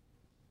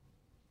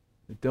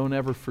 But don't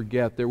ever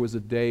forget, there was a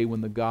day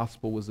when the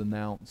gospel was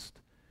announced,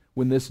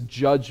 when this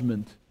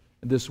judgment,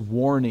 this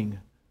warning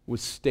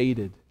was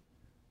stated,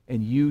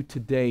 and you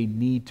today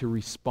need to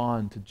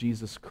respond to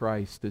Jesus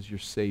Christ as your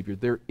Savior.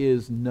 There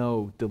is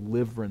no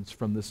deliverance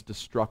from this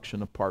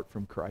destruction apart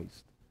from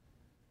Christ.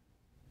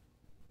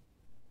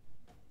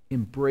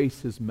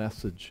 Embrace His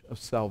message of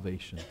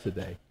salvation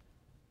today.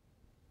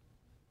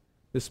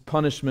 This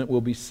punishment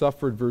will be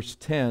suffered, verse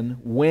 10,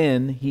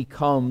 when He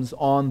comes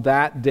on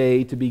that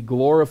day to be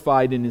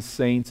glorified in His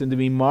saints and to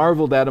be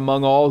marveled at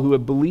among all who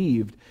have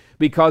believed.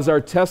 because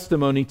our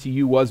testimony to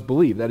you was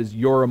believed. That is,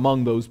 you're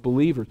among those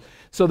believers.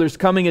 So there's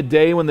coming a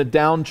day when the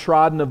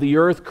downtrodden of the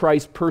earth,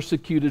 Christ's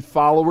persecuted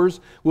followers,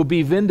 will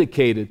be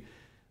vindicated.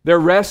 Their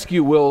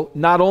rescue will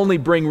not only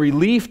bring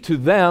relief to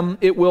them,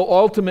 it will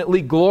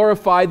ultimately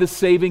glorify the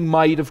saving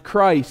might of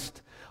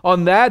Christ.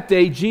 On that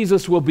day,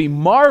 Jesus will be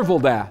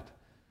marveled at.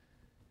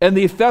 And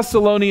the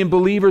Thessalonian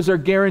believers are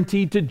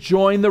guaranteed to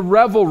join the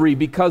revelry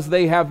because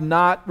they have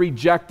not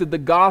rejected the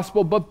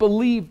gospel but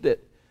believed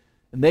it.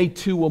 And they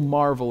too will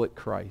marvel at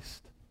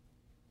Christ.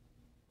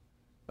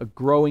 A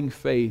growing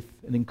faith,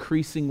 an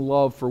increasing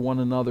love for one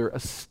another, a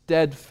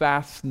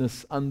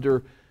steadfastness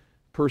under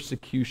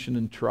persecution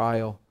and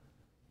trial.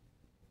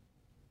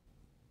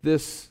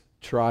 This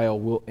trial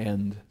will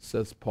end,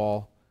 says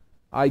Paul.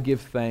 I give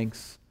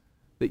thanks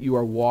that you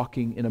are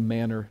walking in a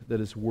manner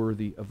that is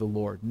worthy of the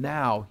Lord.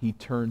 Now he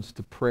turns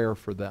to prayer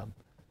for them.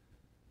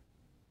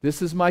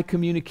 This is my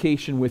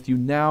communication with you.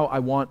 Now I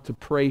want to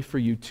pray for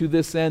you. To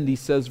this end, he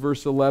says,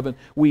 verse 11,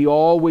 we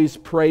always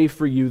pray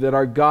for you that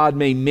our God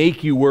may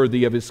make you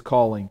worthy of his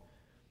calling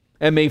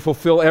and may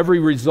fulfill every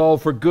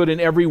resolve for good and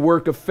every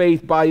work of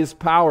faith by his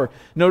power.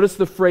 Notice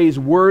the phrase,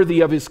 worthy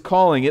of his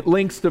calling. It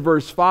links to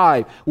verse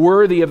 5,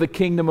 worthy of the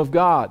kingdom of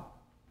God.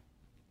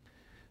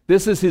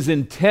 This is his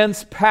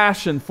intense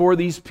passion for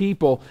these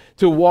people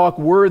to walk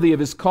worthy of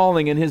his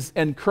calling,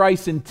 and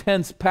Christ's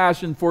intense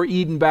passion for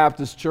Eden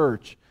Baptist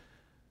Church.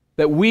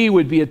 That we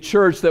would be a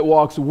church that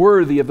walks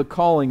worthy of the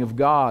calling of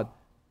God.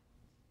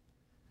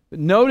 But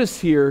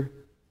notice here,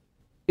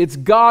 it's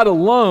God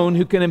alone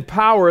who can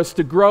empower us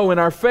to grow in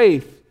our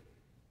faith.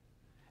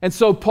 And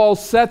so Paul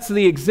sets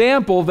the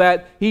example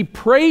that he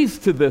prays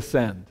to this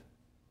end.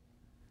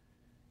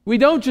 We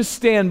don't just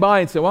stand by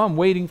and say, well, I'm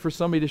waiting for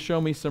somebody to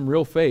show me some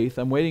real faith.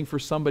 I'm waiting for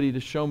somebody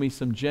to show me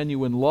some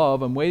genuine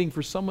love. I'm waiting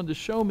for someone to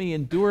show me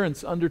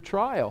endurance under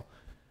trial.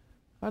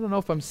 I don't know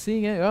if I'm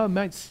seeing it. Oh, I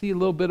might see a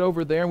little bit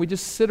over there. And we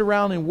just sit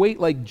around and wait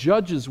like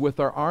judges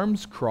with our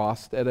arms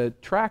crossed at a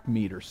track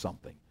meet or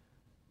something.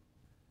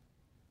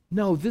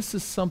 No, this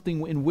is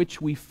something in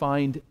which we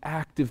find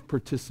active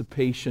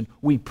participation.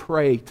 We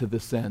pray to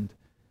this end.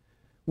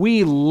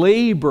 We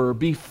labor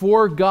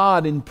before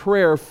God in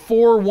prayer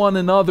for one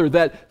another,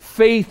 that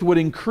faith would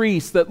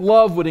increase, that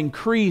love would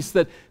increase,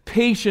 that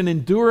patient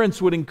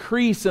endurance would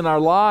increase in our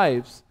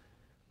lives.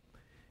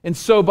 And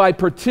so by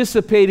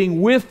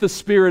participating with the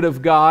Spirit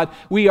of God,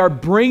 we are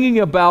bringing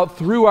about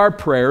through our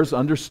prayers,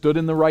 understood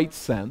in the right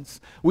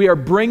sense, we are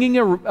bringing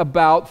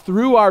about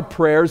through our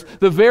prayers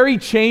the very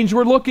change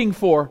we're looking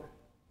for.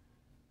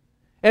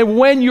 And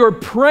when you're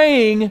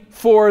praying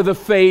for the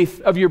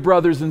faith of your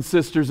brothers and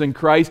sisters in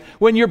Christ,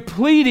 when you're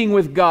pleading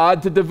with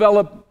God to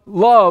develop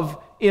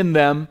love in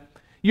them,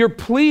 you're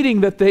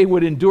pleading that they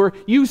would endure,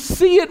 you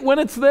see it when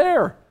it's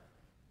there.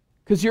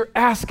 Because you're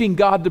asking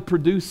God to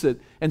produce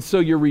it, and so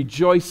you're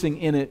rejoicing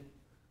in it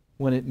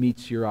when it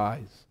meets your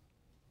eyes.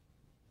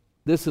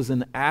 This is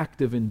an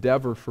active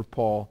endeavor for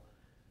Paul.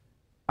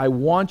 I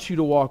want you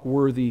to walk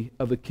worthy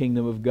of the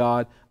kingdom of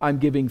God. I'm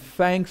giving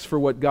thanks for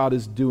what God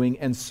is doing,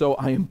 and so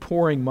I am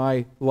pouring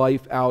my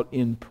life out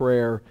in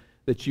prayer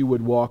that you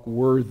would walk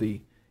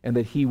worthy and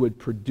that he would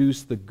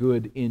produce the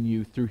good in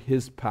you through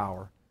his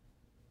power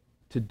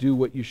to do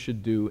what you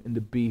should do and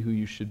to be who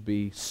you should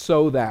be.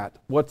 So that,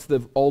 what's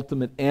the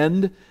ultimate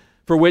end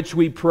for which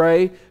we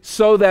pray?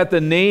 So that the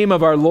name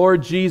of our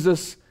Lord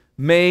Jesus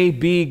may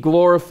be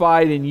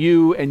glorified in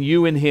you and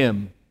you in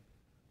him,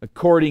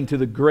 according to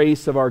the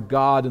grace of our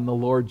God and the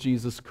Lord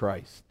Jesus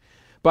Christ.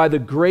 By the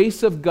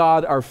grace of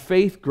God, our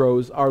faith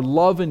grows, our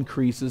love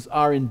increases,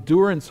 our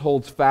endurance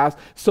holds fast,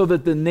 so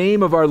that the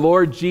name of our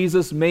Lord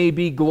Jesus may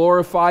be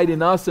glorified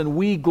in us and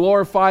we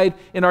glorified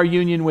in our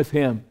union with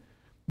him.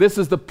 This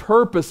is the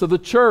purpose of the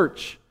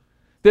church.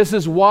 This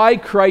is why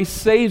Christ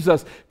saves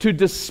us, to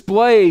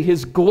display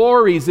his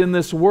glories in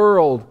this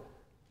world,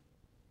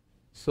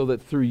 so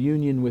that through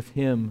union with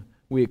him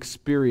we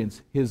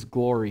experience his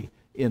glory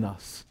in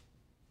us.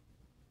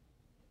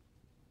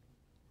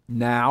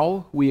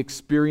 Now we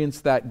experience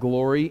that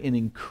glory in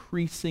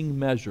increasing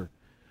measure,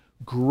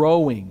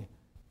 growing,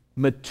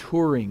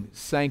 maturing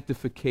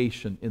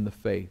sanctification in the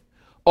faith.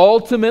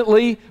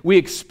 Ultimately, we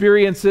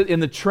experience it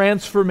in the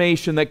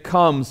transformation that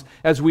comes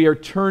as we are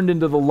turned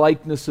into the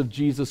likeness of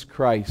Jesus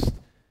Christ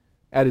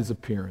at his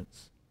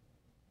appearance.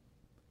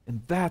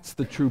 And that's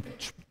the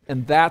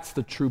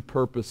true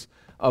purpose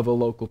of a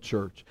local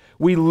church.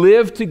 We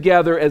live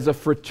together as a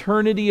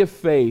fraternity of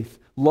faith,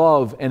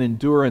 love, and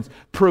endurance,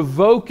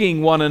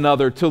 provoking one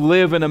another to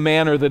live in a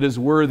manner that is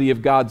worthy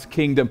of God's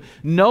kingdom,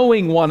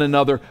 knowing one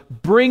another,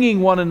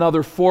 bringing one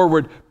another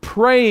forward,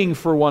 praying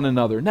for one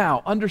another.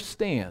 Now,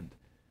 understand,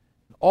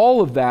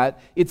 all of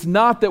that, it's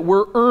not that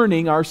we're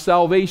earning our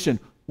salvation.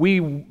 We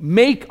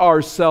make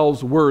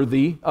ourselves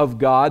worthy of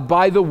God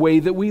by the way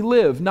that we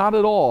live. Not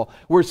at all.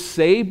 We're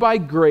saved by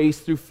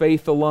grace through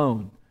faith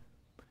alone.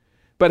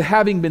 But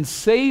having been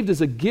saved as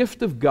a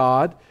gift of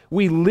God,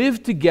 we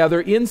live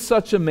together in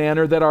such a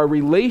manner that our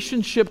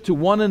relationship to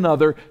one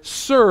another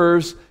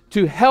serves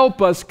to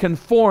help us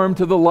conform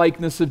to the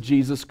likeness of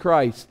Jesus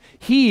Christ.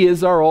 He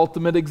is our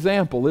ultimate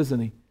example, isn't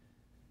He?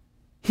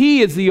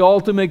 He is the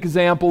ultimate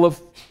example of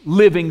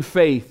living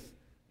faith.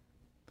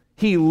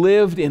 He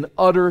lived in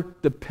utter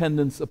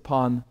dependence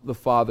upon the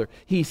Father.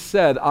 He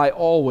said, I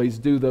always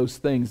do those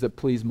things that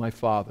please my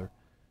Father.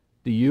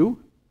 Do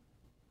you?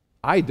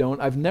 I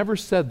don't. I've never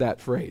said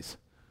that phrase.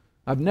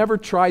 I've never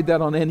tried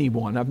that on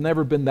anyone. I've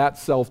never been that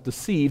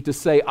self-deceived to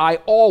say, I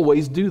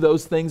always do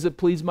those things that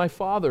please my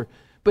Father.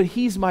 But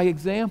He's my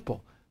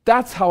example.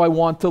 That's how I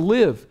want to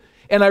live.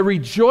 And I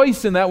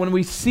rejoice in that when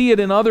we see it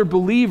in other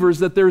believers,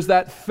 that there's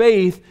that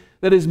faith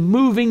that is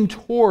moving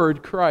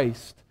toward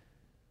Christ,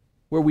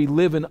 where we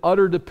live in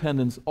utter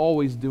dependence,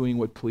 always doing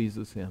what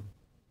pleases Him.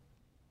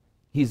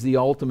 He's the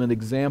ultimate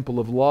example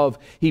of love.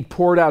 He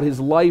poured out His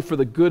life for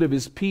the good of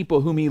His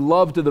people, whom He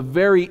loved to the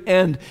very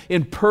end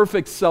in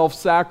perfect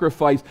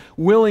self-sacrifice,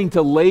 willing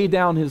to lay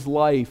down His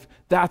life.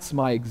 That's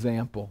my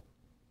example.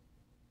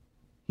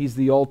 He's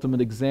the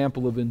ultimate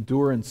example of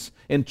endurance,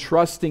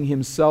 entrusting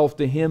Himself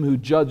to Him who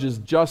judges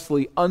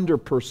justly under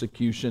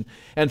persecution,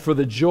 and for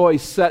the joy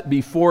set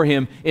before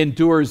Him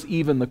endures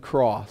even the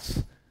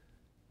cross.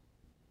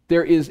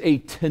 There is a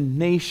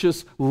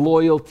tenacious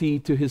loyalty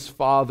to His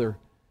Father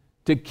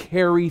to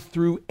carry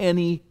through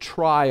any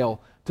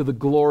trial to the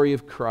glory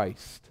of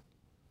Christ.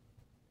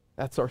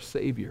 That's our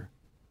Savior.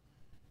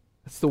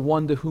 That's the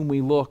one to whom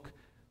we look.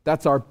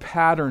 That's our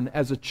pattern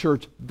as a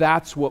church.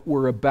 That's what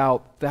we're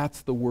about.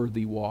 That's the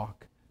worthy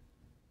walk.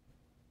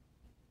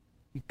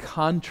 You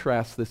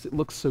contrast this. It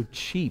looks so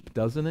cheap,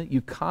 doesn't it?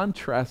 You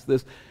contrast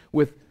this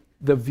with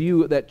the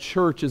view that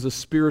church is a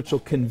spiritual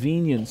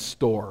convenience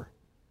store,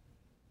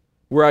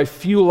 where I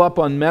fuel up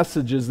on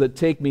messages that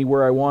take me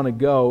where I want to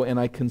go, and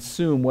I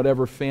consume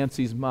whatever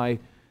fancies my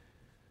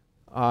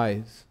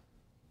eyes,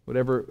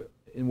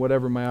 in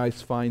whatever my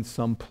eyes find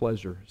some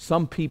pleasure.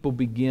 Some people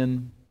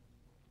begin,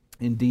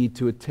 indeed,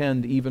 to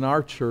attend even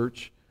our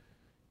church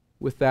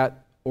with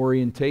that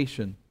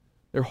orientation.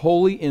 They're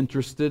wholly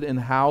interested in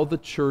how the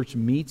church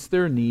meets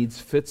their needs,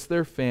 fits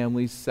their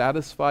families,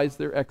 satisfies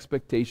their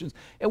expectations,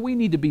 and we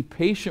need to be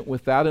patient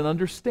with that and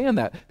understand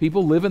that.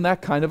 People live in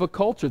that kind of a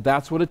culture.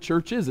 That's what a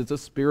church is. It's a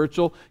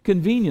spiritual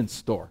convenience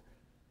store.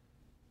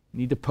 You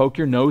need to poke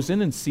your nose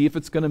in and see if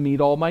it's going to meet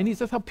all my needs.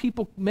 That's how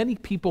many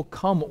people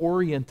come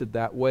oriented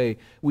that way.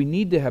 We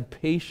need to have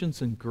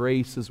patience and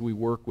grace as we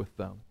work with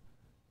them.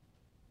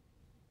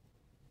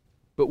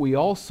 But we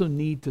also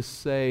need to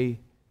say,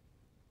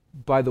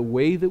 by the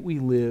way that we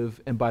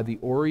live and by the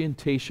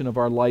orientation of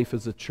our life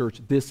as a church,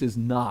 this is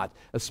not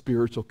a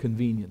spiritual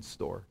convenience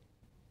store.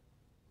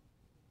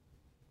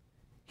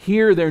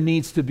 Here there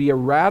needs to be a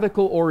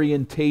radical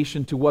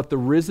orientation to what the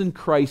risen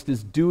Christ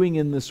is doing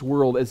in this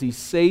world as He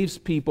saves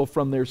people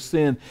from their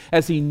sin,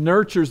 as He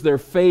nurtures their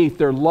faith,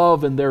 their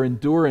love, and their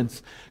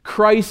endurance.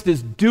 Christ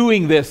is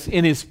doing this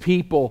in His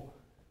people.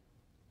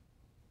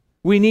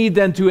 We need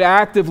then to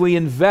actively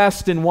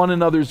invest in one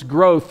another's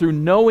growth through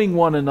knowing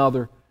one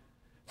another,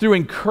 through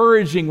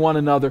encouraging one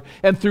another,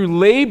 and through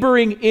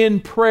laboring in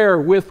prayer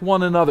with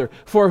one another.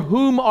 For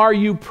whom are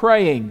you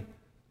praying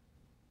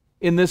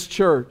in this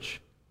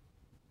church?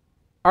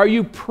 Are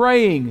you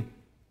praying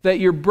that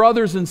your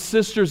brothers and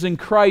sisters in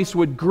Christ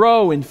would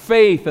grow in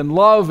faith and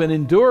love and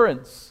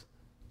endurance?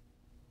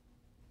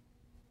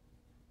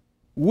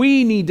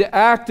 We need to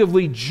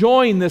actively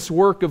join this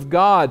work of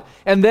God,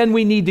 and then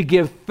we need to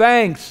give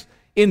thanks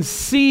in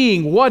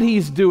seeing what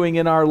He's doing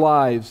in our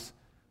lives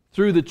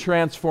through the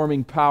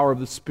transforming power of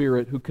the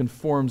Spirit who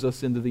conforms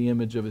us into the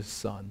image of His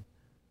Son.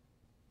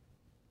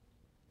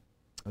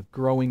 A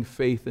growing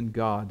faith in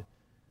God,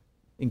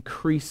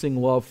 increasing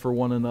love for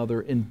one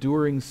another,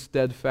 enduring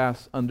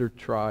steadfastness under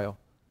trial,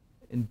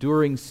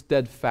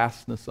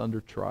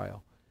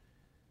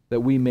 that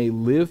we may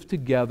live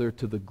together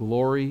to the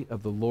glory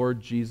of the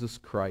Lord Jesus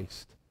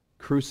Christ,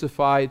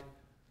 crucified,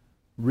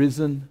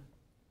 risen,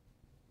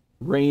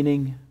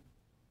 reigning,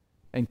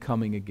 and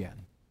coming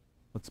again.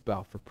 Let's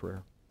bow for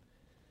prayer.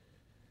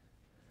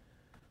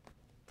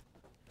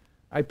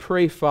 I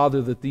pray,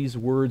 Father, that these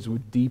words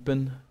would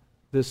deepen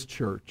this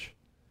church,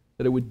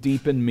 that it would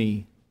deepen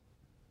me,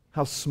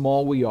 how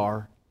small we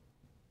are,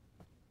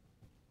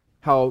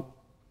 how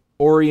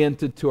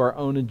oriented to our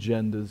own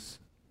agendas,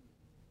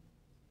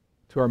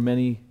 to our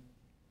many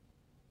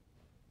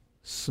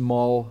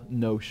small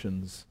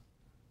notions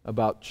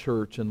about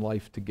church and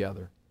life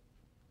together.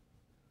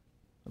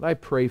 And I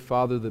pray,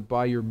 Father, that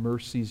by your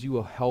mercies you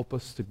will help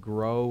us to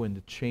grow and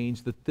to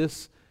change, that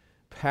this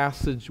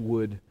passage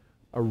would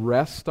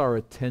arrest our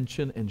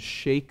attention and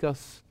shake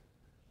us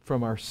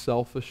from our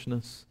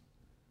selfishness,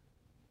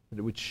 that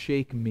it would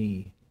shake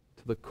me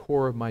to the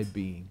core of my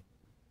being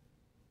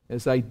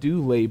as I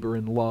do labor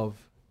in love,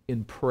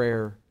 in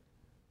prayer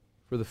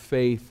for the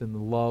faith and the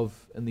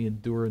love and the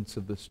endurance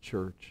of this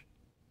church.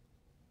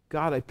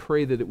 God, I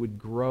pray that it would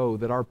grow,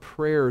 that our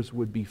prayers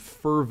would be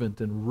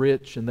fervent and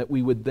rich, and that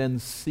we would then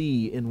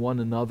see in one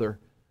another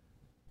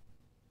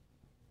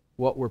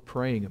what we're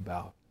praying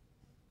about.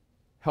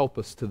 Help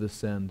us to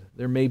this end.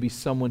 There may be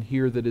someone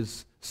here that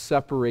is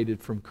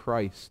separated from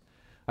Christ.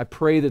 I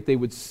pray that they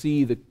would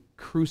see the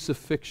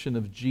crucifixion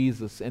of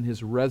Jesus and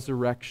His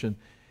resurrection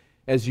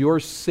as your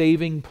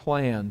saving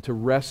plan to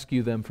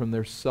rescue them from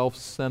their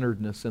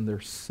self-centeredness and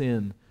their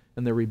sin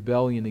and their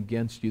rebellion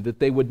against you, that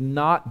they would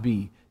not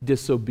be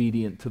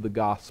disobedient to the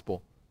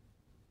gospel,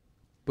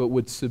 but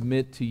would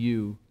submit to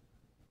you,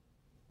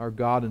 our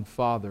God and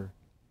Father,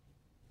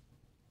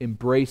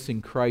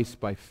 embracing Christ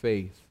by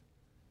faith,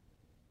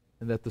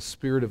 and that the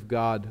Spirit of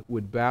God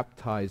would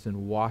baptize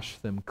and wash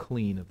them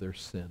clean of their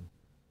sin.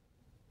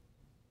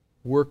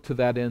 Work to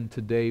that end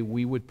today,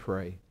 we would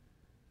pray,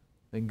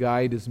 and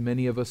guide as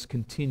many of us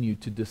continue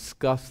to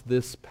discuss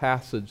this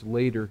passage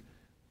later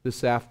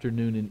this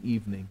afternoon and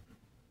evening.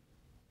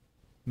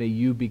 May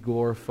you be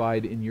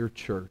glorified in your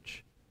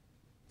church.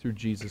 Through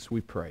Jesus we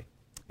pray.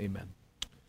 Amen.